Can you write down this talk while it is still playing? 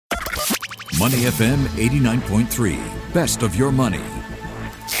Money FM 89.3. Best of your money.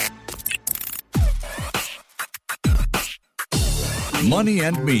 Money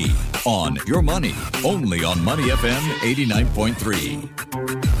and Me on Your Money, only on Money FM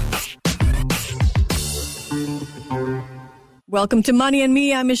 89.3. Welcome to Money and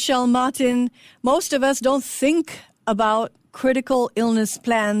Me. I'm Michelle Martin. Most of us don't think about critical illness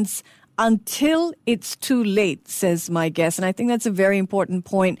plans until it's too late, says my guest. And I think that's a very important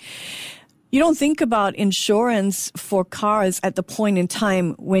point. You don't think about insurance for cars at the point in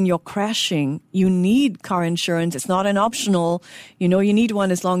time when you're crashing. You need car insurance. It's not an optional. You know, you need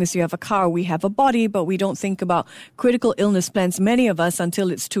one as long as you have a car. We have a body, but we don't think about critical illness plans, many of us, until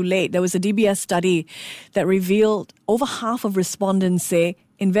it's too late. There was a DBS study that revealed over half of respondents say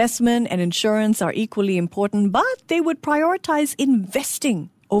investment and insurance are equally important, but they would prioritize investing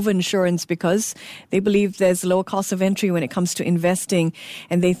over insurance because they believe there's lower cost of entry when it comes to investing,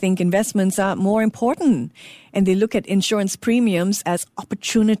 and they think investments are more important, and they look at insurance premiums as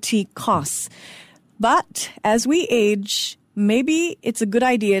opportunity costs. But as we age, maybe it's a good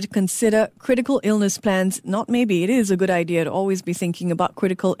idea to consider critical illness plans. Not maybe, it is a good idea to always be thinking about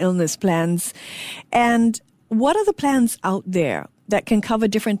critical illness plans. And what are the plans out there that can cover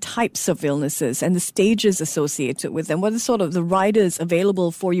different types of illnesses and the stages associated with them? What are sort of the riders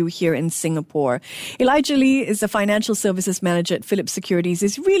available for you here in Singapore? Elijah Lee is the Financial Services Manager at Philips Securities.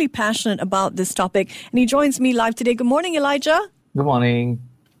 He's really passionate about this topic, and he joins me live today. Good morning, Elijah. Good morning.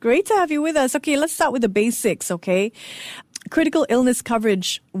 Great to have you with us. Okay, let's start with the basics, okay? Critical illness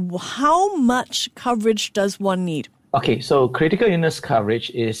coverage. How much coverage does one need? Okay, so critical illness coverage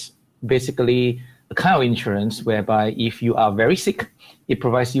is basically a kind of insurance whereby if you are very sick, it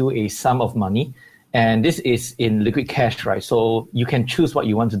provides you a sum of money. And this is in liquid cash, right? So you can choose what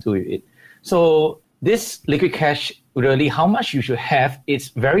you want to do with it. So this liquid cash, really how much you should have, it's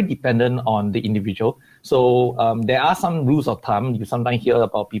very dependent on the individual. So there are some rules of thumb. You sometimes hear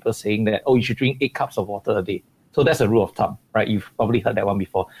about people saying that, you should drink 8 cups of water a day. So that's a rule of thumb, right? You've probably heard that one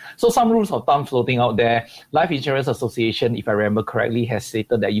before. So some rules of thumb floating out there. Life Insurance Association, if I remember correctly, has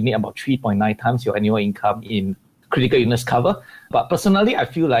stated that you need about 3.9 times your annual income in critical illness cover. But personally, I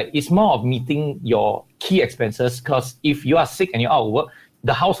feel like it's more of meeting your key expenses, because if you are sick and you're out of work,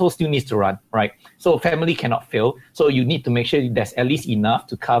 the household still needs to run, right? So family cannot fail. So you need to make sure there's at least enough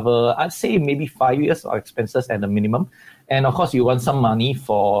to cover, I'd say maybe 5 years of expenses at the minimum. And of course, you want some money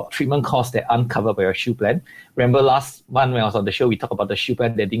for treatment costs that aren't covered by your shield plan. Remember last month when I was on the show, we talked about the shield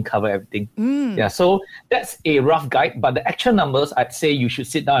plan that didn't cover everything. Yeah, so that's a rough guide. But the actual numbers, I'd say you should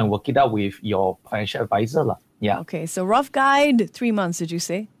sit down and work it out with your financial advisor. Yeah. Okay, so rough guide, 3 months, did you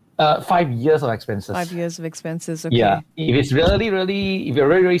say? 5 years of expenses. 5 years of expenses, okay. Yeah. If it's if you're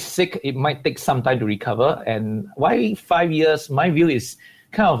really sick, it might take some time to recover. And why 5 years? My view is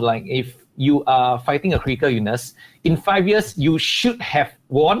kind of like if you are fighting a critical illness, in 5 years, you should have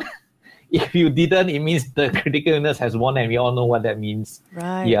won. If you didn't, it means the critical illness has won, and we all know what that means.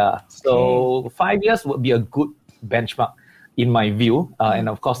 Right. Yeah. So 5 years would be a good benchmark in my view. And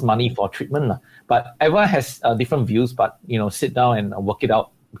of course, money for treatment. But everyone has different views, but, sit down and work it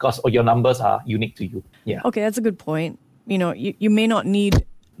out, because your numbers are unique to you. Yeah. Okay, that's a good point. You may not need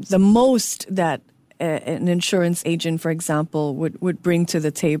the most that an insurance agent, for example, would bring to the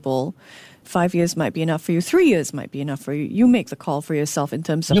table. 5 years might be enough for you. 3 years might be enough for you. You make the call for yourself in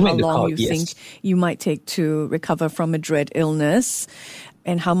terms of how long you think you might take to recover from a dread illness,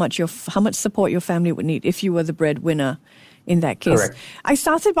 and how much support your family would need if you were the breadwinner in that case. Correct. I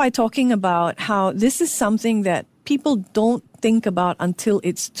started by talking about how this is something that people don't think about until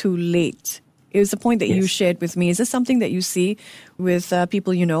it's too late. It was a point that you shared with me. Is this something that you see with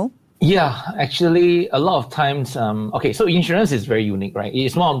people you know? Yeah, actually, a lot of times, so insurance is very unique, right?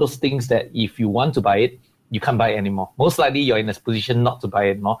 It's one of those things that if you want to buy it, you can't buy it anymore. Most likely, you're in a position not to buy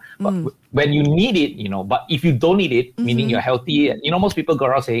it anymore. But when you need it, but if you don't need it, meaning you're healthy, most people go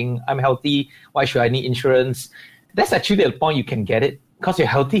around saying, I'm healthy, why should I need insurance? That's actually the point you can get it, because you're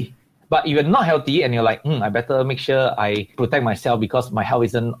healthy. But if you're not healthy and you're like, I better make sure I protect myself because my health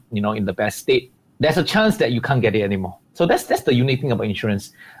isn't, in the best state, there's a chance that you can't get it anymore. So that's the unique thing about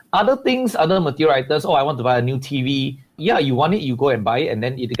insurance. Other things, other material items, I want to buy a new TV. Yeah, you want it, you go and buy it, and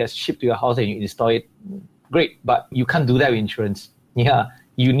then it gets shipped to your house and you install it. Great, but you can't do that with insurance. Yeah,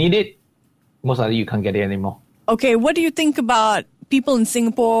 you need it, most likely you can't get it anymore. Okay, what do you think about people in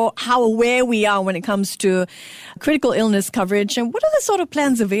Singapore, how aware we are when it comes to critical illness coverage, and what are the sort of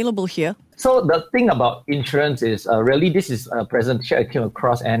plans available here? So the thing about insurance is really this is a presentation I came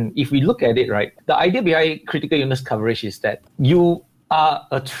across, and if we look at it, right, the idea behind critical illness coverage is that you are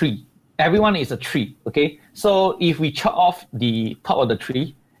a tree. Everyone is a tree, okay? So if we chop off the top of the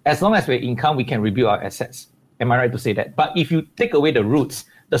tree as long as we're income, we can rebuild our assets. Am I right to say that? But if you take away the roots,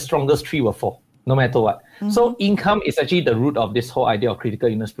 the strongest tree will fall, no matter what. So income is actually the root of this whole idea of critical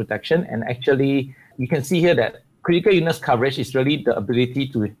illness protection. And actually, you can see here that critical illness coverage is really the ability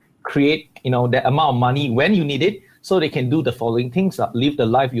to create, that amount of money when you need it, so they can do the following things: live the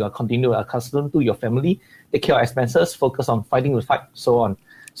life you are continually accustomed to, your family, take care of expenses, focus on fighting the fight, so on.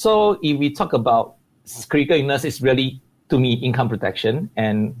 So if we talk about critical illness, it's really, to me, income protection,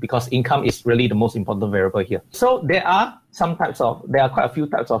 and because income is really the most important variable here. So there are quite a few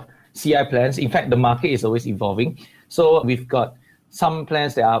types of CI plans. In fact, the market is always evolving. So we've got some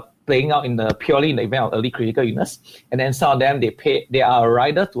plans that are playing out purely in the event of early critical illness, and then some of them they are a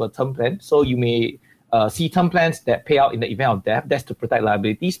rider to a term plan. So you may see term plans that pay out in the event of death. That's to protect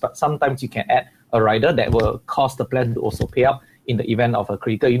liabilities, but sometimes you can add a rider that will cause the plan to also pay out in the event of a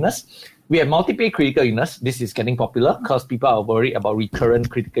critical illness. We have multi-pay critical illness. This is getting popular because people are worried about recurrent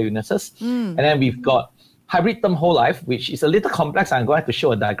critical illnesses. And then we've got hybrid term whole life, which is a little complex. I'm going to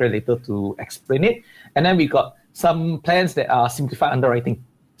show a diagram later to explain it. And then we've got some plans that are simplified underwriting.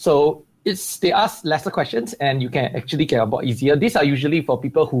 So they ask lesser questions and you can actually get about easier. These are usually for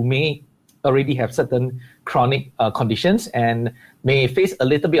people who may already have certain chronic conditions and may face a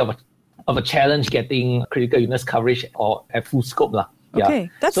little bit of a challenge getting critical illness coverage or at full scope. Yeah.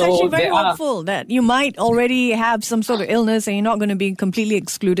 Okay, that's actually very helpful that you might already have some sort of illness and you're not going to be completely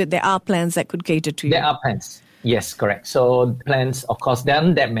excluded. There are plans that could cater to you. There are plans. Yes, correct. So plans, of course, there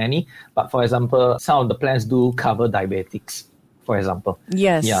aren't that many. But for example, some of the plans do cover diabetics, for example.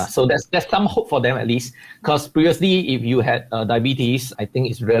 Yes. Yeah, so there's some hope for them at least. Because previously, if you had diabetes, I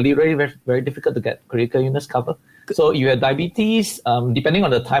think it's really, very, very, very difficult to get critical illness cover. So you have diabetes, depending on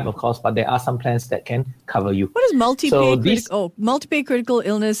the type, of course, but there are some plans that can cover you. What is multi-pay? Multi-pay critical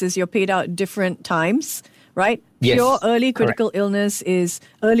illness is you're paid out at different times, right? Yes, Pure early critical correct. illness is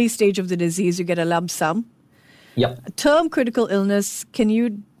early stage of the disease. You get a lump sum. Yep. Term critical illness, can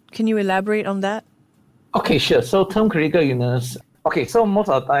you elaborate on that? Okay, sure. So term critical illness. Okay, so most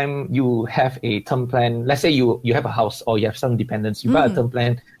of the time you have a term plan. Let's say you have a house or you have some dependents. You buy a term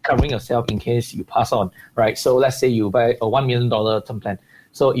plan covering yourself in case you pass on, right? So let's say you buy a $1 million term plan.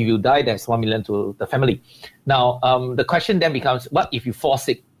 So if you die, that's $1 million to the family. Now, the question then becomes, what if you fall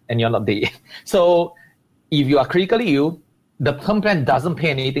sick and you're not dead? So if you are critically ill, the term plan doesn't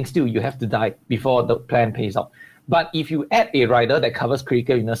pay anything still. You have to die before the plan pays out. But if you add a rider that covers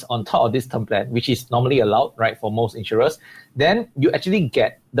critical illness on top of this term plan, which is normally allowed, right, for most insurers, then you actually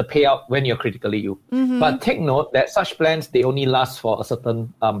get the payout when you're critically ill. But take note that such plans, they only last for a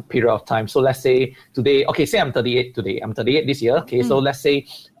certain period of time. So let's say today, say I'm 38 today. I'm 38 this year. Okay, so let's say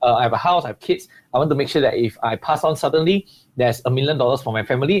I have a house, I have kids. I want to make sure that if I pass on suddenly, there's $1 million for my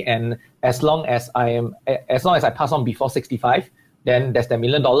family. And as long as I pass on before 65, then there's that $1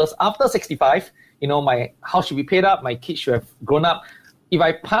 million. After 65, my house should be paid up, my kids should have grown up. If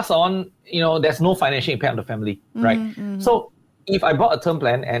I pass on, there's no financial impact on the family, right? So if I bought a term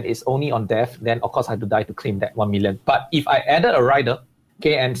plan and it's only on death, then of course I have to die to claim that 1 million. But if I added a rider,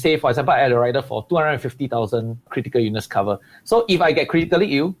 and say, for example, I add a rider for 250,000 critical illness cover. So if I get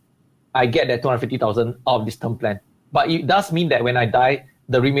critically ill, I get that 250,000 out of this term plan. But it does mean that when I die,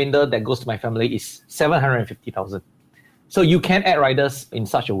 the remainder that goes to my family is 750,000. So you can add riders in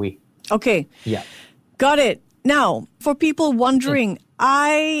such a way. Okay. Yeah. Got it. Now, for people wondering,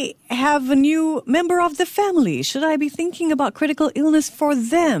 I have a new member of the family. Should I be thinking about critical illness for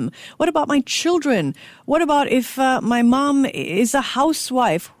them? What about my children? What about if my mom is a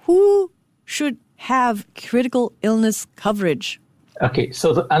housewife? Who should have critical illness coverage? Okay,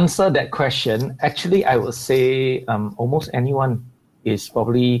 so to answer that question, actually, I would say almost anyone is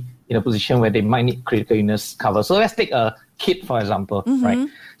probably in a position where they might need critical illness cover. So let's take a kid, for example, right?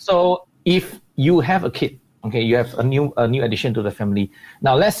 So if you have a kid, okay, you have a new addition to the family.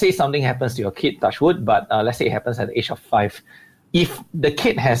 Now, let's say something happens to your kid, touch wood, but let's say it happens at the age of 5. If the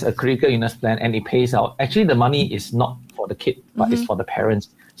kid has a critical illness plan and it pays out, actually the money is not for the kid, but it's for the parents.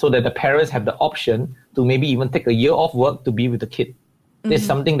 So that the parents have the option to maybe even take a year off work to be with the kid. It's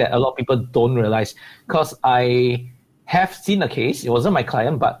something that a lot of people don't realize. Because I have seen a case, it wasn't my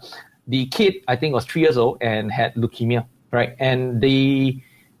client, but the kid, I think, was 3 years old and had leukemia, right? And the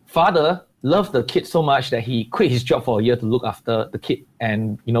father loved the kid so much that he quit his job for a year to look after the kid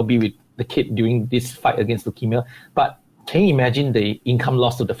and, be with the kid during this fight against leukemia. But can you imagine the income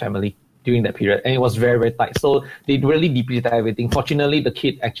loss to the family during that period? And it was very, very tight. So they really depleted everything. Fortunately, the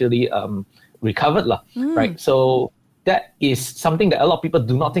kid actually recovered, right? So that is something that a lot of people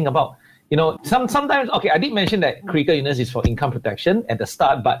do not think about. Sometimes, okay, I did mention that critical illness is for income protection at the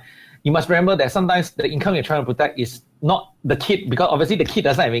start, but you must remember that sometimes the income you're trying to protect is not the kid, because obviously the kid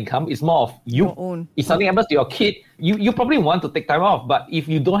doesn't have income. It's more of you. Your own. If something happens to your kid, you probably want to take time off. But if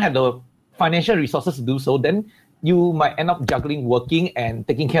you don't have the financial resources to do so, then you might end up juggling working and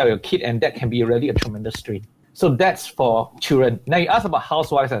taking care of your kid, and that can be really a tremendous strain. So that's for children. Now you asked about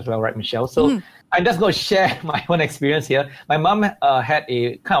housewives as well, right, Michelle? So I'm just going to share my own experience here. My mom had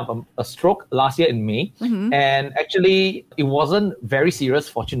a kind of a stroke last year in May, and actually it wasn't very serious,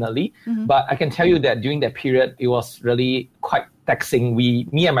 fortunately. But I can tell you that during that period, it was really quite taxing. Me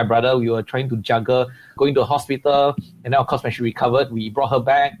and my brother, we were trying to juggle going to a hospital, and then of course when she recovered, we brought her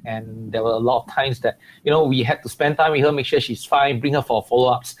back, and there were a lot of times that we had to spend time with her, make sure she's fine, bring her for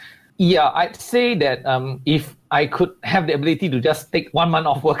follow-ups. Yeah, I'd say that if I could have the ability to just take 1 month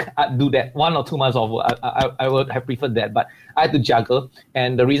off work, I'd do that. 1 or 2 months off work, I would have preferred that. But I had to juggle.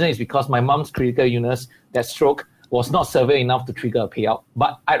 And the reason is because my mom's critical illness, that stroke, was not severe enough to trigger a payout.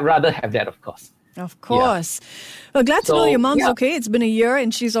 But I'd rather have that, of course. Of course. Yeah. Well, glad to know your mom's okay. It's been a year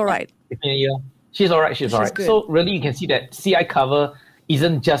and she's all right. It's been a year. She's all right. She's all right. Good. So really, you can see that CI cover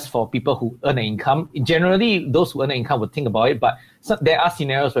isn't just for people who earn an income. Generally, those who earn an income would think about it, but there are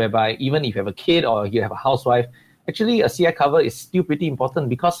scenarios whereby even if you have a kid or you have a housewife, actually a CI cover is still pretty important,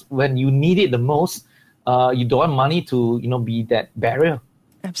 because when you need it the most, you don't want money to be that barrier.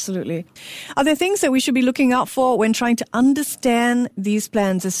 Absolutely. Are there things that we should be looking out for when trying to understand these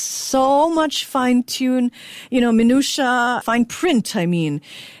plans? There's so much fine-tune, minutia, fine print, I mean.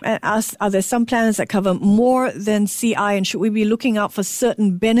 Are there some plans that cover more than CI, and should we be looking out for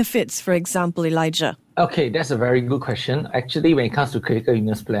certain benefits, for example, Elijah? Okay, that's a very good question. Actually, when it comes to critical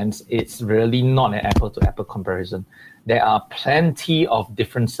illness plans, it's really not an apple-to-apple comparison. There are plenty of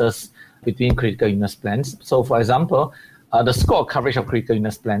differences between critical illness plans. So, for example, the scope of coverage of critical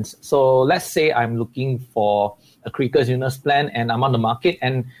illness plans. So let's say I'm looking for a critical illness plan and I'm on the market,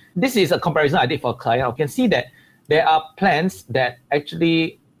 and this is a comparison I did for a client. I can see that there are plans that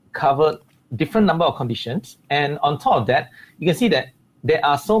actually cover different number of conditions, and on top of that, you can see that there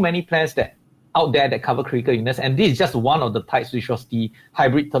are so many plans that out there that cover critical illness, and this is just one of the types, which was the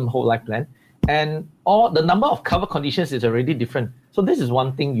hybrid term whole life plan, and all the number of cover conditions is already different. So this is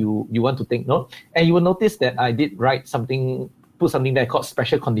one thing you want to take note. And you will notice that I did put something there called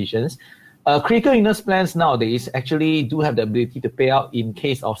special conditions. Critical illness plans nowadays actually do have the ability to pay out in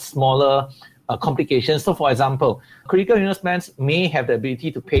case of smaller complications. So for example, critical illness plans may have the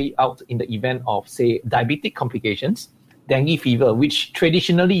ability to pay out in the event of, say, diabetic complications, dengue fever, which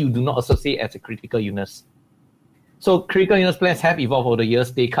traditionally you do not associate as a critical illness. So critical illness plans have evolved over the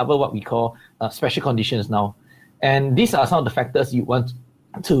years. They cover what we call special conditions now. And these are some of the factors you want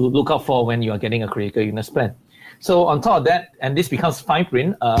to look out for when you are getting a critical illness plan. So on top of that, and this becomes fine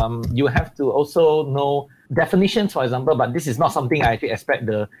print, you have to also know definitions, for example, but this is not something I actually expect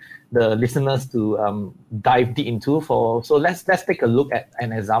the listeners to dive deep into. So let's take a look at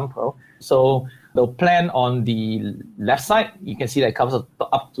an example. So the plan on the left side, you can see that it covers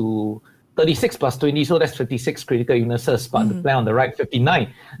up to 36 plus 20, so that's 56 critical illnesses, but the plan on the right,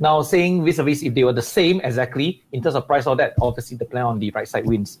 59. Now, saying vis-a-vis, if they were the same exactly in terms of price, all that, obviously the plan on the right side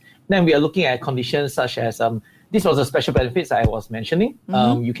wins. Then we are looking at conditions such as, this was the special benefits I was mentioning.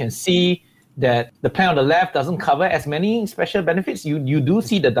 You can see that the plan on the left doesn't cover as many special benefits. You do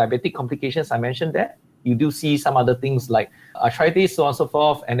see the diabetic complications I mentioned there. You do see some other things like arthritis, so on and so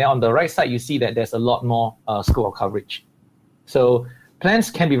forth. And then on the right side, you see that there's a lot more scope of coverage. So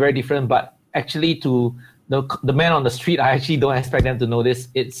plans can be very different, but actually to the man on the street, I actually don't expect them to know this.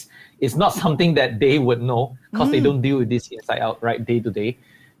 It's not something that they would know because they don't deal with this inside out, right, day to day.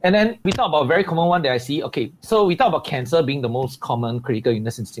 And then we talk about a very common one that I see. Okay, so we talk about cancer being the most common critical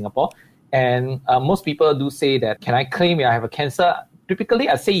illness in Singapore. And most people do say that, can I claim I have a cancer? Typically,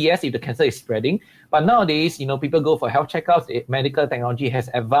 I say yes if the cancer is spreading. But nowadays, people go for health checkups. Medical technology has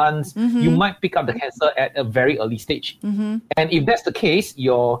advanced. You might pick up the cancer at a very early stage. And if that's the case,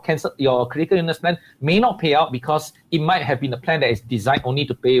 your critical illness plan may not pay out because it might have been a plan that is designed only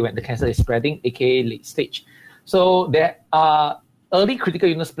to pay when the cancer is spreading, aka late stage. So there are early critical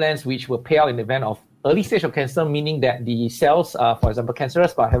illness plans which will pay out in the event of early stage of cancer, meaning that the cells are, for example,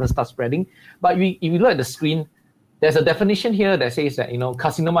 cancerous but haven't started spreading. But if you look at the screen, there's a definition here that says that,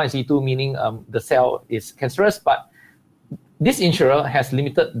 carcinoma in situ, meaning the cell is cancerous, but this insurer has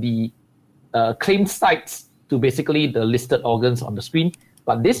limited the claim sites to basically the listed organs on the screen.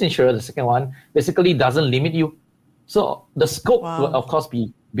 But this insurer, the second one, basically doesn't limit you. So the scope will, of course,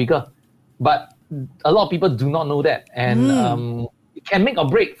 be bigger. But a lot of people do not know that. And it can make or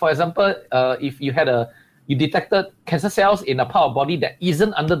break. For example, if you had a you detected cancer cells in a part of body that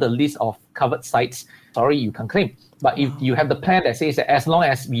isn't under the list of covered sites, sorry, you can claim. But if you have the plan that says that as long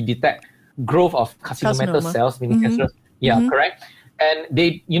as we detect growth of carcinomatous cells, meaning cancerous, correct. And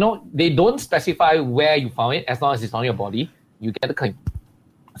they don't specify where you found it. As long as it's on your body, you get the claim.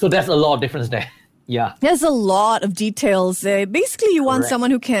 So there's a lot of difference there. Yeah. There's a lot of details there. Basically, you want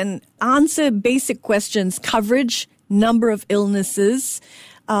someone who can answer basic questions, coverage, number of illnesses,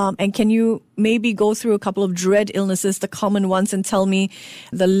 and can you maybe go through a couple of dread illnesses, the common ones, and tell me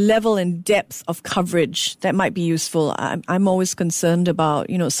the level and depth of coverage that might be useful? I'm always concerned about,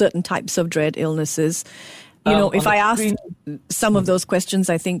 certain types of dread illnesses. If I ask some of those questions,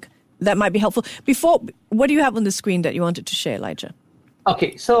 I think that might be helpful. Before, what do you have on the screen that you wanted to share, Elijah?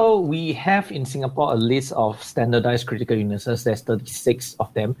 Okay, so we have in Singapore a list of standardized critical illnesses. There's 36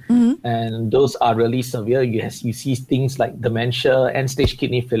 of them, and those are really severe. You see things like dementia, end-stage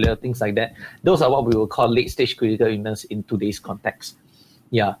kidney failure, things like that. Those are what we will call late-stage critical illness in today's context.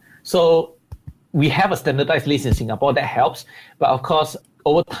 Yeah, so we have a standardized list in Singapore that helps, but of course,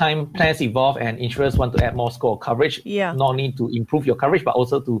 over time, plans evolve and insurers want to add more score of coverage, not only to improve your coverage, but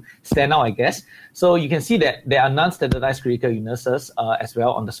also to stand out, I guess. So you can see that there are non-standardized critical illnesses as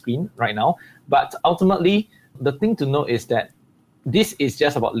well on the screen right now. But ultimately, the thing to note is that this is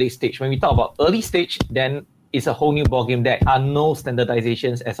just about late stage. When we talk about early stage, then it's a whole new ballgame. There are no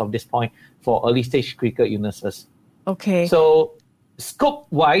standardizations as of this point for early stage critical illnesses. Okay. So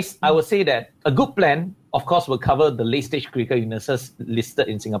scope-wise, I would say that a good plan, of course, will cover the late-stage critical illnesses listed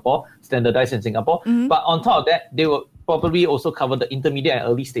in Singapore, standardized in Singapore. But on top of that, they will probably also cover the intermediate and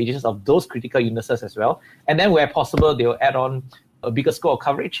early stages of those critical illnesses as well. And then where possible, they will add on a bigger scope of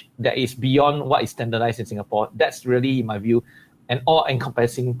coverage that is beyond what is standardized in Singapore. That's really, in my view, an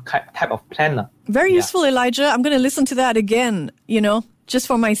all-encompassing type of plan. Very useful, Elijah. I'm going to listen to that again, just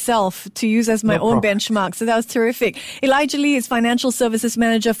for myself to use as my own benchmark. So that was terrific. Elijah Lee is Financial Services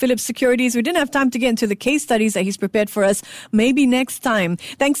Manager, Philips Securities. We didn't have time to get into the case studies that he's prepared for us. Maybe next time.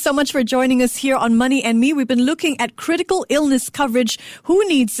 Thanks so much for joining us here on Money and Me. We've been looking at critical illness coverage. Who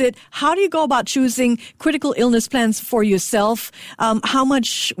needs it? How do you go about choosing critical illness plans for yourself? How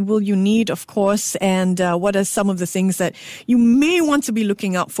much will you need, of course? And what are some of the things that you may want to be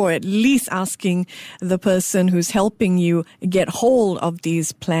looking out for? At least asking the person who's helping you get hold of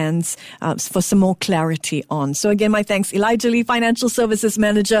these plans for some more clarity on. So again, my thanks, Elijah Lee, Financial Services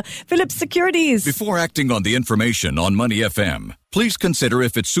Manager, Philips Securities. Before acting on the information on Money FM, please consider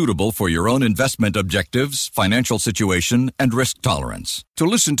if it's suitable for your own investment objectives, financial situation, and risk tolerance. To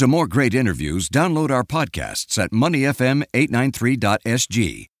listen to more great interviews, download our podcasts at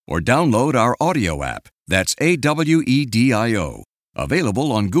moneyfm893.sg or download our audio app. That's AWEDIO.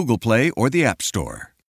 Available on Google Play or the App Store.